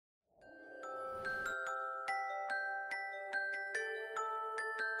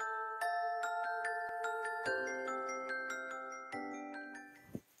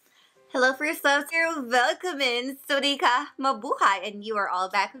Hello, first loves here. Welcome in. 𝒮𝓉𝒶𝓎 mabuhay, and you are all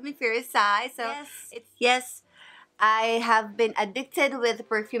back with me, Fierce Sai. So yes, I have been addicted with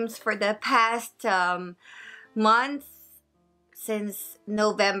perfumes for the past months. Since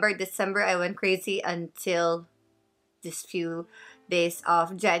November, December, I went crazy until this few days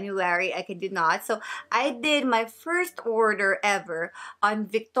of January. I kid you not. So I did my first order ever on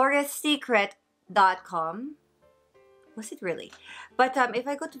victoriasecret.com. Was it really? But if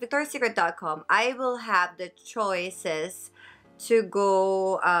I go to victoriasecret.com, I will have the choices to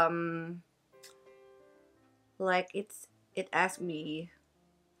go like it asked me.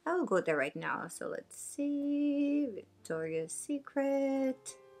 I will go there right now. So let's see, Victoria's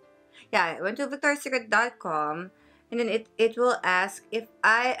Secret. Yeah, I went to victoriasecret.com, and then it will ask if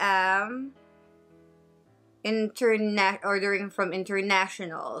I am ordering from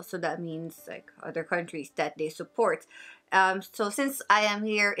international, so that means like other countries that they support. So since I am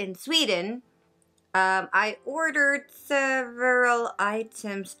here in Sweden, I ordered several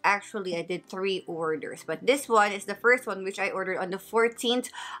items. Actually, I did 3 orders, but this one is the first one, which I ordered on the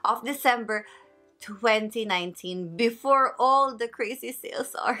 14th of December 2019, before all the crazy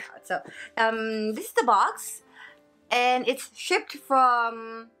sales are out. So this is the box, and it's shipped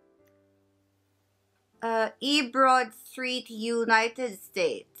from Broad Street, United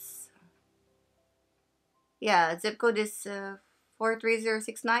States. Yeah, zip code is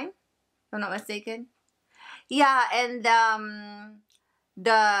 43069, if I'm not mistaken. Yeah, and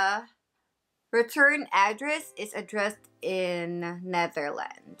the return address is addressed in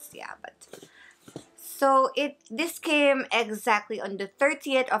Netherlands. Yeah, but so this came exactly on the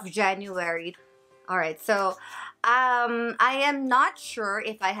 30th of January. Alright, so I am not sure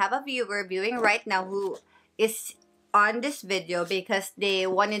if I have a viewer viewing right now who is on this video because they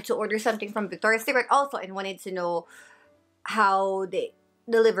wanted to order something from Victoria's Secret also and wanted to know how they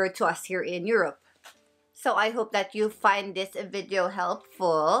deliver to us here in Europe. So I hope that you find this video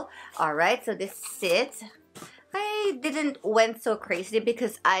helpful. Alright, so this is it. I didn't went so crazy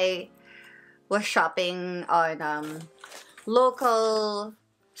because I was shopping on local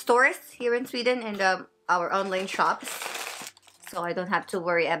stores here in Sweden and our online shops, so I don't have to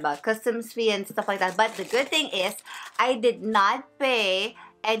worry about customs fee and stuff like that. But the good thing is I did not pay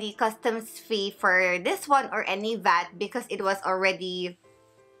any customs fee for this one or any VAT because it was already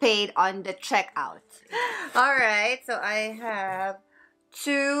paid on the checkout. Alright, so I have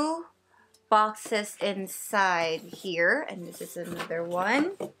 2 boxes inside here, and this is another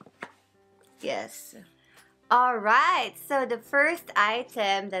one. Yes. Alright, so the first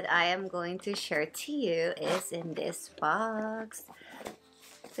item that I am going to share to you is in this box.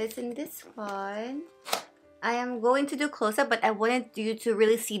 So it's in this one. I am going to do close-up, but I wanted you to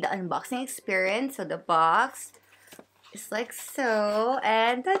really see the unboxing experience. So the box is like so,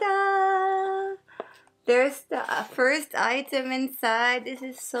 and ta-da! There's the first item inside. This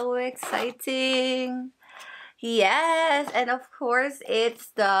is so exciting. Yes, and of course it's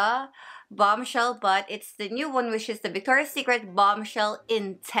the Bombshell, but it's the new one, which is the Victoria's Secret Bombshell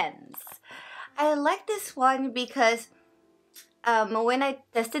Intense. I like this one because when I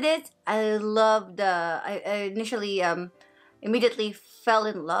tested it, I loved I initially immediately fell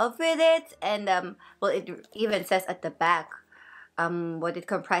in love with it, and well, it even says at the back what it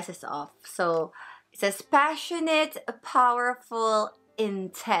comprises of. So it says passionate, powerful,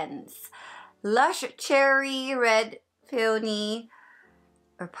 intense, lush cherry red peony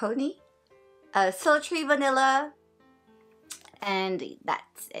or pony, sultry vanilla, and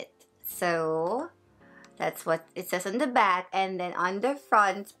that's it. So that's what it says on the back, and then on the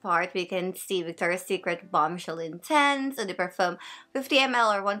front part we can see Victoria's Secret Bombshell Intense, so the perfume 50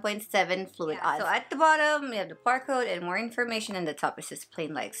 ml or 1.7 fluid ounce. So at the bottom we have the barcode and more information, and the top is just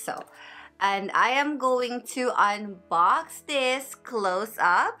plain like so. And I am going to unbox this close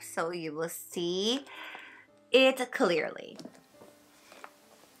up so you will see it clearly.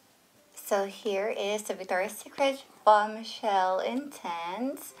 So here is the Victoria's Secret Bombshell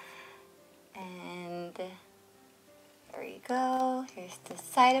Intense, and there you go. Here's the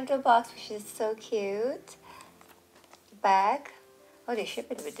side of the box, which is so cute. Back. Oh, they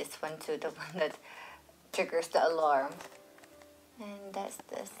ship it with this one too, the one that triggers the alarm. And that's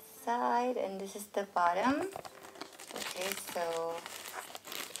the side, and this is the bottom. Okay, so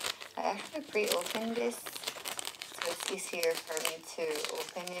I actually pre-opened this, so it's easier for me to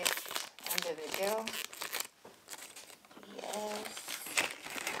open it on the video. Yes.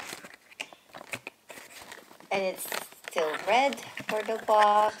 And it's still red for the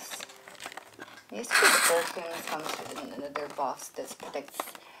box. Usually the perfume comes in another box that protects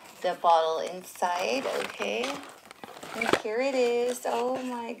the bottle inside. Okay. And here it is. Oh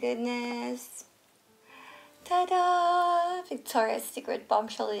my goodness. Ta-da! Victoria's Secret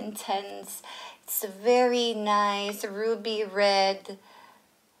Bombshell Intense. It's a very nice ruby red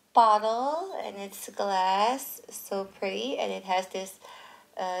bottle, and it's glass, so pretty, and it has this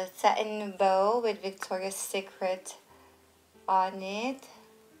satin bow with Victoria's Secret on it.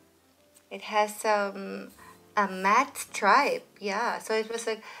 It has a matte stripe, yeah, so it was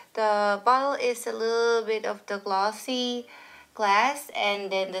like the bottle is a little bit of the glossy glass, and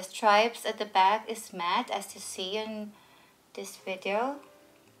then the stripes at the back is matte, as you see in this video.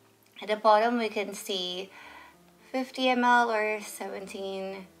 At the bottom we can see 50 ml or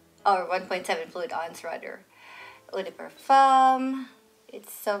 17 or 1.7 fluid ounce rather. Eau de Parfum.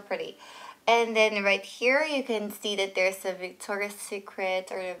 It's so pretty. And then right here you can see that there's a Victoria's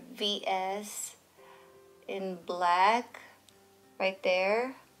Secret or a VS in black right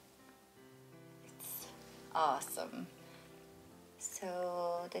there. It's awesome.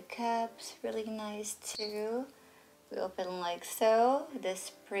 So the cap's really nice too. We open like so. The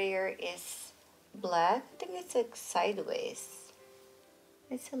sprayer is black. I think it's like sideways.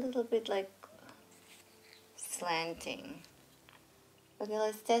 It's a little bit like slanting. Okay,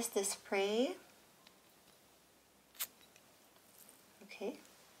 let's test the spray. Okay.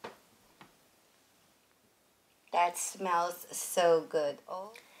 That smells so good.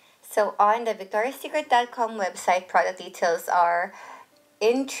 Oh. So on the victoriasecret.com website, product details are: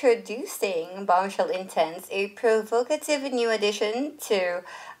 introducing Bombshell Intense, a provocative new addition to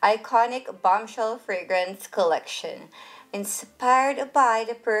iconic Bombshell fragrance collection. Inspired by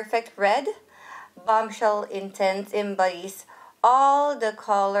the perfect red, Bombshell Intense embodies all the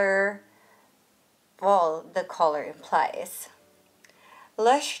color implies.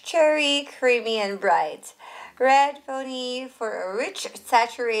 Lush cherry, creamy and bright. Red pony for a rich,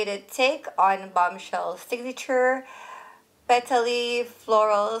 saturated take on Bombshell's signature petally,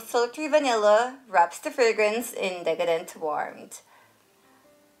 floral, sultry vanilla wraps the fragrance in decadent warmth.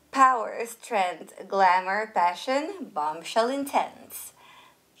 Power, strength, glamour, passion, Bombshell Intense.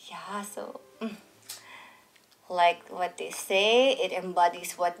 Yeah, so like what they say, it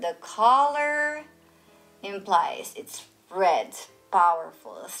embodies what the color implies. It's red,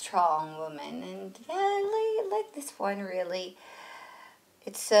 powerful, strong woman, and yeah, I like this one really.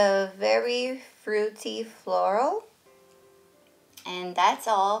 It's a very fruity floral. And that's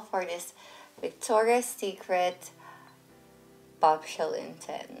all for this Victoria's Secret Bombshell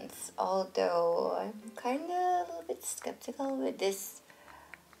Intense. Although I'm kind of a little bit skeptical with this,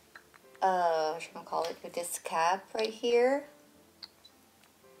 with this cap right here,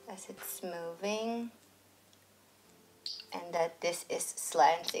 as it's moving, and that this is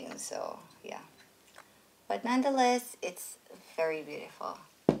slanting. So yeah, but nonetheless, it's very beautiful.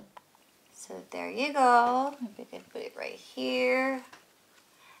 So there you go. You can put it right here.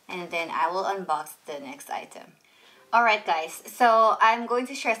 And then I will unbox the next item. Alright guys, so I'm going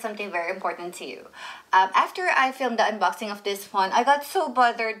to share something very important to you. After I filmed the unboxing of this one, I got so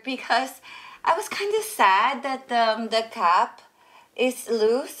bothered because I was kind of sad that the cap is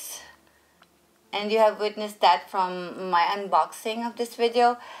loose. And you have witnessed that from my unboxing of this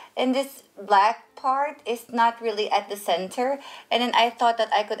video. And this black part is not really at the center. And then I thought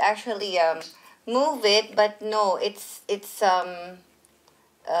that I could actually move it, but no, it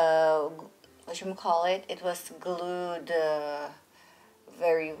was glued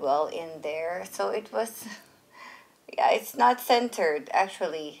very well in there. So it was, yeah, it's not centered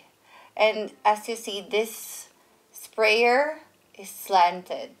actually. And as you see, this sprayer is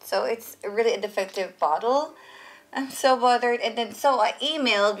slanted, so it's really a defective bottle. I'm so bothered. And then so I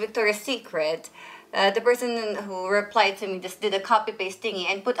emailed Victoria's Secret. The person who replied to me just did a copy paste thingy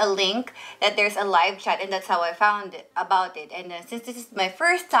and put a link that there's a live chat, and that's how I found it about it. And since this is my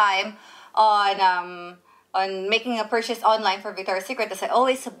first time on making a purchase online for Victoria's Secret, as I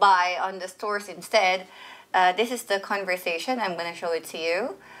always buy on the stores instead, this is the conversation. I'm gonna show it to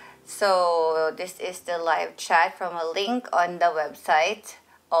you. So this is the live chat from a link on the website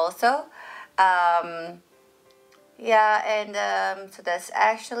also. Yeah, and so that's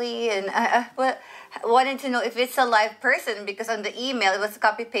actually, and I wanted to know if it's a live person, because on the email it was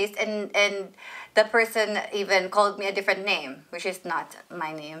copy paste, and the person even called me a different name, which is not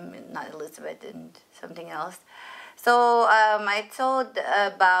my name, not Elizabeth, and something else. So I told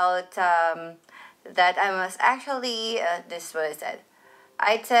about that I must actually, this is what I said.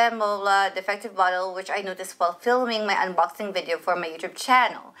 Item, defective bottle, which I noticed while filming my unboxing video for my YouTube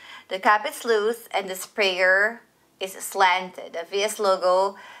channel. The cap is loose and the sprayer is slanted. The VS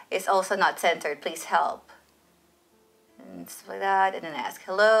logo is also not centered. Please help. And stuff like that. And then I ask,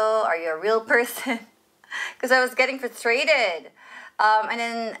 hello, are you a real person? because I was getting frustrated. And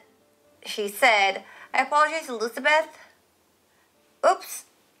then she said, I apologize, Elizabeth. Oops.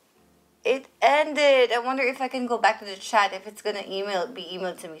 It ended. I wonder if I can go back to the chat, if it's gonna be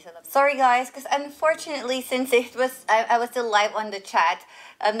emailed to me. So sorry guys, because unfortunately, since I was still live on the chat,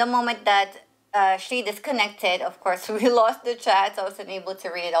 the moment that she disconnected, of course, we lost the chat, so I wasn't able to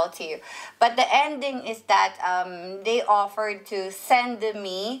read it all to you. But the ending is that they offered to send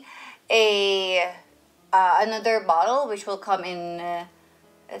me another bottle, which will come in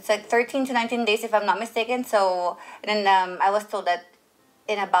it's like 13 to 19 days if I'm not mistaken. So, and then I was told that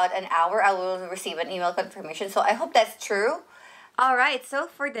in about an hour I will receive an email confirmation. So I hope that's true. Alright, so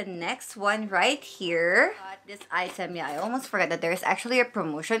for the next one right here, got this item. Yeah, I almost forgot that there's actually a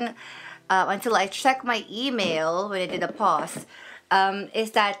promotion until I check my email when I did a pause.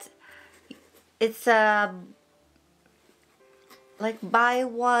 Is that it's like buy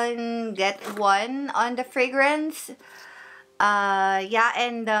one get one on the fragrance. Yeah,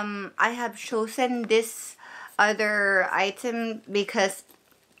 and I have chosen this other item because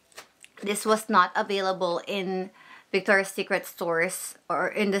this was not available in Victoria's Secret stores or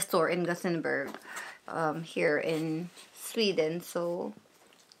in the store in Gothenburg here in Sweden. So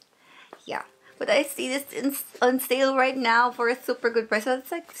yeah, but I see this on sale right now for a super good price. So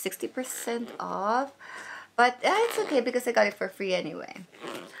it's like 60% off, but it's okay because I got it for free anyway.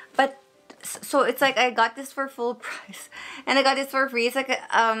 But so it's like I got this for full price and I got this for free. It's like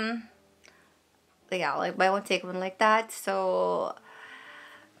yeah, like buy one take one like that. So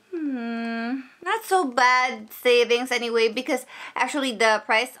not so bad savings anyway, because actually the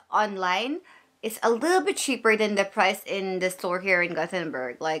price online is a little bit cheaper than the price in the store here in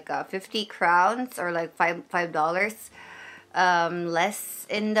Gothenburg, like 50 crowns or like $5 less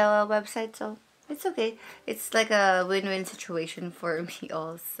in the website. So it's okay. It's like a win-win situation for me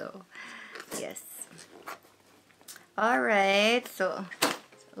also. Yes. Alright, so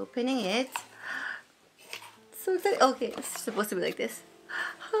opening it. So excited. Okay, it's supposed to be like this.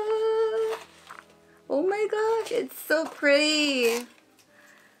 Oh my gosh, it's so pretty.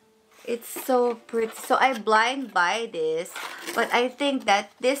 It's so pretty. So I blind buy this, but I think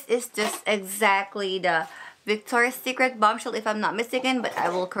that this is just exactly the Victoria's Secret Bombshell if I'm not mistaken, but I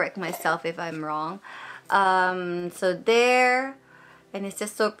will correct myself if I'm wrong. So there. And it's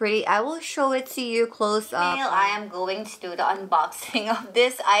just so pretty. I will show it to you close up. I am going to do the unboxing of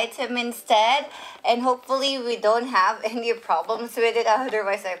this item instead. And hopefully we don't have any problems with it.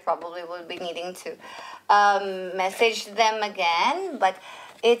 Otherwise, I probably will be needing to message them again. But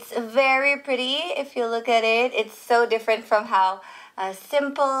it's very pretty if you look at it. It's so different from how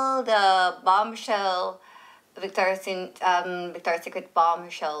simple the Bombshell, Victoria's Secret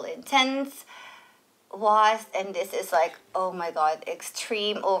Bombshell Intense was, and this is like, oh my god,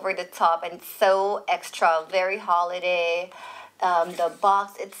 extreme, over the top, and so extra, very holiday. The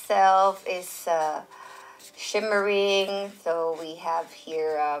box itself is shimmering, so we have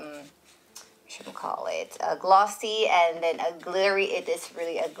here should we call it a glossy and then a glittery. It is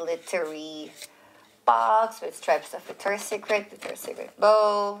really a glittery box with stripes of Victoria's Secret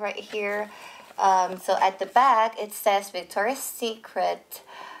bow right here. So at the back it says Victoria's Secret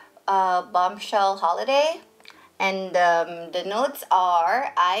Bombshell Holiday, and the notes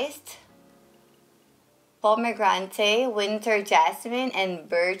are iced pomegranate, winter jasmine, and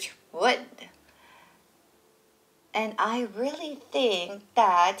birch wood. And I really think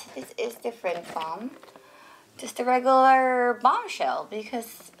that this is different from just a regular Bombshell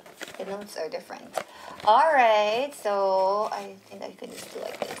because the notes are different. Alright, so I think I can just do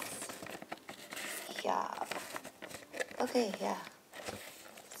like this. Yeah. Okay, yeah.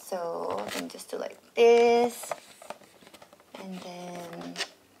 So I can just do like this, and then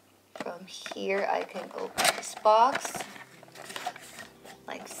from here I can open this box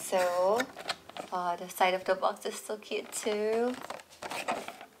like so. The side of the box is so cute too.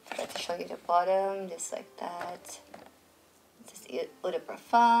 Let's show you the bottom, just like that. This is eau de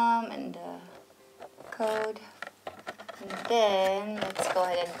parfum and the code. And then let's go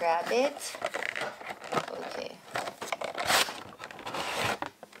ahead and grab it. Okay.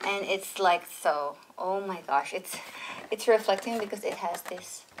 And it's like so. Oh my gosh, it's reflecting because it has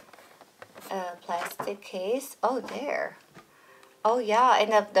this plastic case. Oh, there. Oh yeah,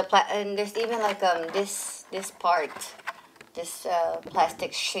 and and there's even like this part, this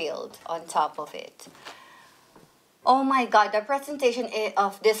plastic shield on top of it. Oh my god, the presentation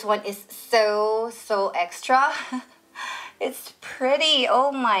of this one is so extra. It's pretty.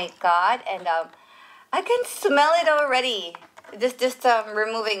 Oh my god, and I can smell it already. Just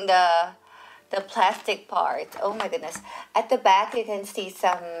removing the plastic part. Oh my goodness. At the back you can see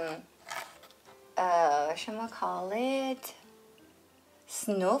some 𝐻𝒾𝑔𝒽,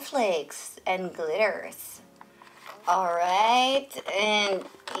 snowflakes and glitters. Alright, and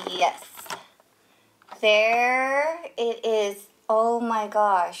yes, there it is. Oh my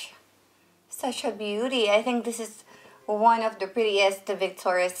gosh, such a beauty. I think this is one of the prettiest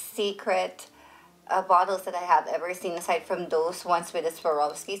Victoria's Secret bottles that I have ever seen, aside from those ones with the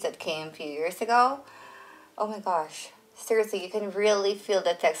Swarovskis that came a few years ago. Oh my gosh, seriously, you can really feel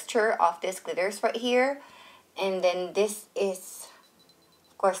the texture of these glitters right here. And then this is,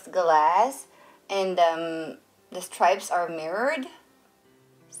 of course, glass, and the stripes are mirrored.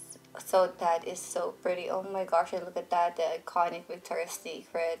 So that is so pretty. Oh my gosh, and look at that, the iconic Victoria's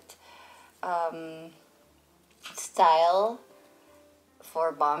Secret style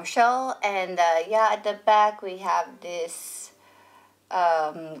for Bombshell. And yeah, at the back we have this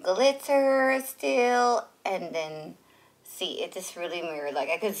glitter still, and then see, it is really mirrored. Like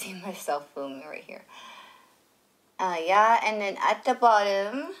I could see myself filming right here. Yeah, and then at the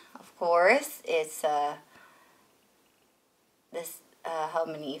bottom, of course, it's this how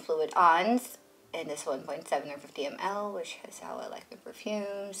many fluid ons, and this 1.7 or 50 ml, which is how I like the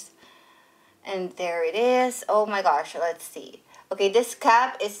perfumes. And there it is. Oh my gosh, let's see. Okay, this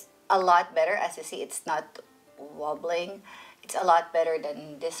cap is a lot better. As you see, it's not wobbling. It's a lot better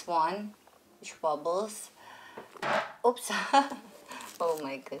than this one, which wobbles. Oops. Oh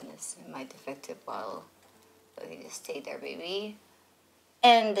my goodness, my defective bottle. Okay, just stay there, baby.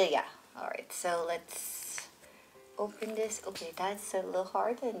 And yeah, alright, so let's open this. Okay, that's a little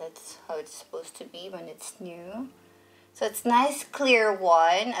hard, and that's how it's supposed to be when it's new. So it's nice clear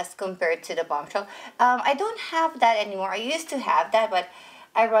one as compared to the Bombshell. I don't have that anymore. I used to have that, but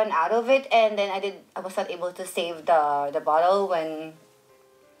I run out of it, and then I was not able to save the bottle when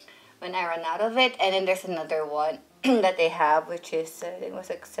I run out of it. And then there's another one that they have, which is I think it was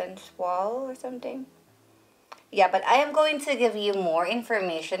like Sensual or something. Yeah, but I am going to give you more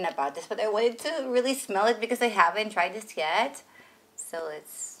information about this, but I wanted to really smell it because I haven't tried this yet. So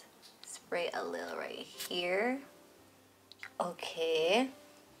let's spray a little right here. Okay.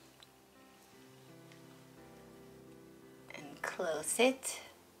 And close it.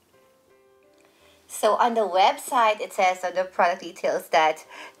 So on the website, it says on the product details that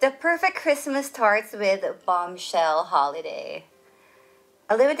the perfect Christmas starts with Bombshell Holiday,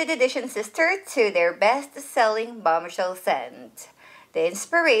 a limited edition sister to their best-selling Bombshell scent. The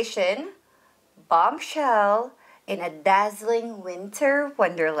inspiration, Bombshell in a dazzling winter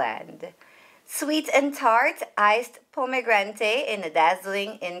wonderland. Sweet and tart iced pomegranate in a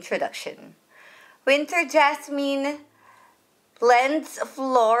dazzling introduction. Winter jasmine lends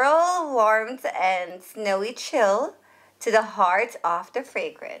floral warmth and snowy chill to the heart of the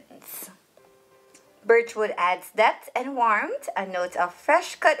fragrance. Birchwood adds depth and warmth, a note of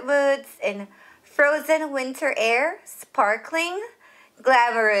fresh cut woods in frozen winter air, sparkling,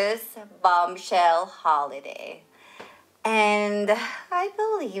 glamorous Bombshell Holiday. And I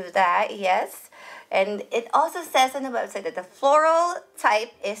believe that, yes. And it also says on the website that the floral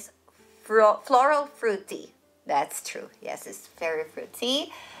type is floral fruity. That's true. Yes, it's very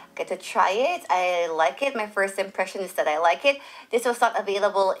fruity. Get to try it. I like it. My first impression is that I like it. This was not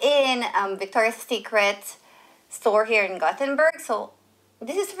available in Victoria's Secret store here in Gothenburg. So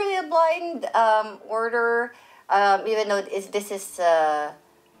this is really a blind order. Even though this is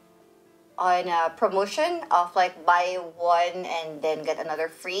on a promotion of like buy one and then get another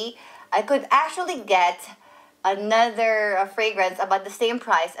free. I could actually get another fragrance about the same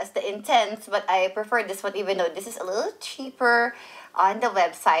price as the Intense, but I prefer this one even though this is a little cheaper on the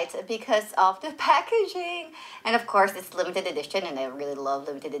website because of the packaging. And of course, it's limited edition, and I really love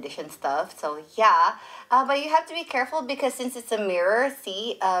limited edition stuff. So yeah, but you have to be careful because since it's a mirror,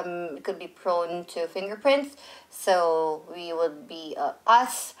 see, it could be prone to fingerprints. So we would be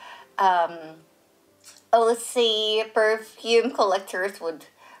us OC perfume collectors would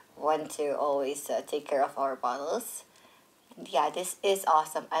want to always take care of our bottles. And yeah, this is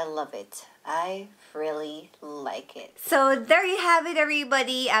awesome. I love it. I really like it. So there you have it,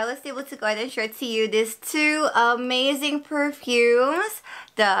 everybody. I was able to go ahead and share to you these two amazing perfumes,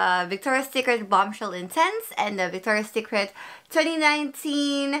 the Victoria's Secret Bombshell Intense and the Victoria's Secret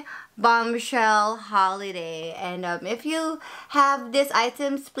 2019 Bombshell Holiday. And if you have these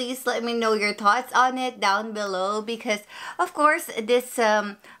items, please let me know your thoughts on it down below, because of course this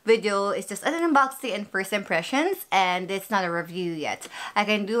video is just an unboxing and first impressions, and it's not a review yet. I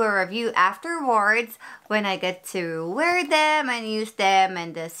can do a review afterwards when I get to wear them and use them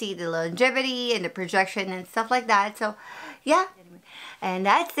and see the longevity and the projection and stuff like that. So yeah, and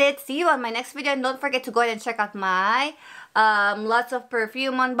that's it. See you on my next video, and don't forget to go ahead and check out my lots of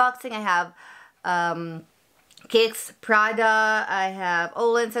perfume unboxing. I have Kicks Prada, I have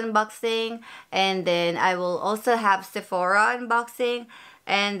Olen's unboxing, and then I will also have Sephora unboxing,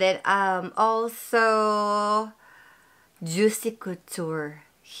 and then also Juicy Couture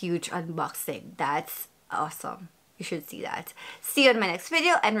huge unboxing. That's awesome. You should see that. See you in my next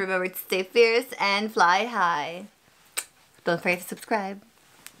video, and remember to stay fierce and fly high. Don't forget to subscribe.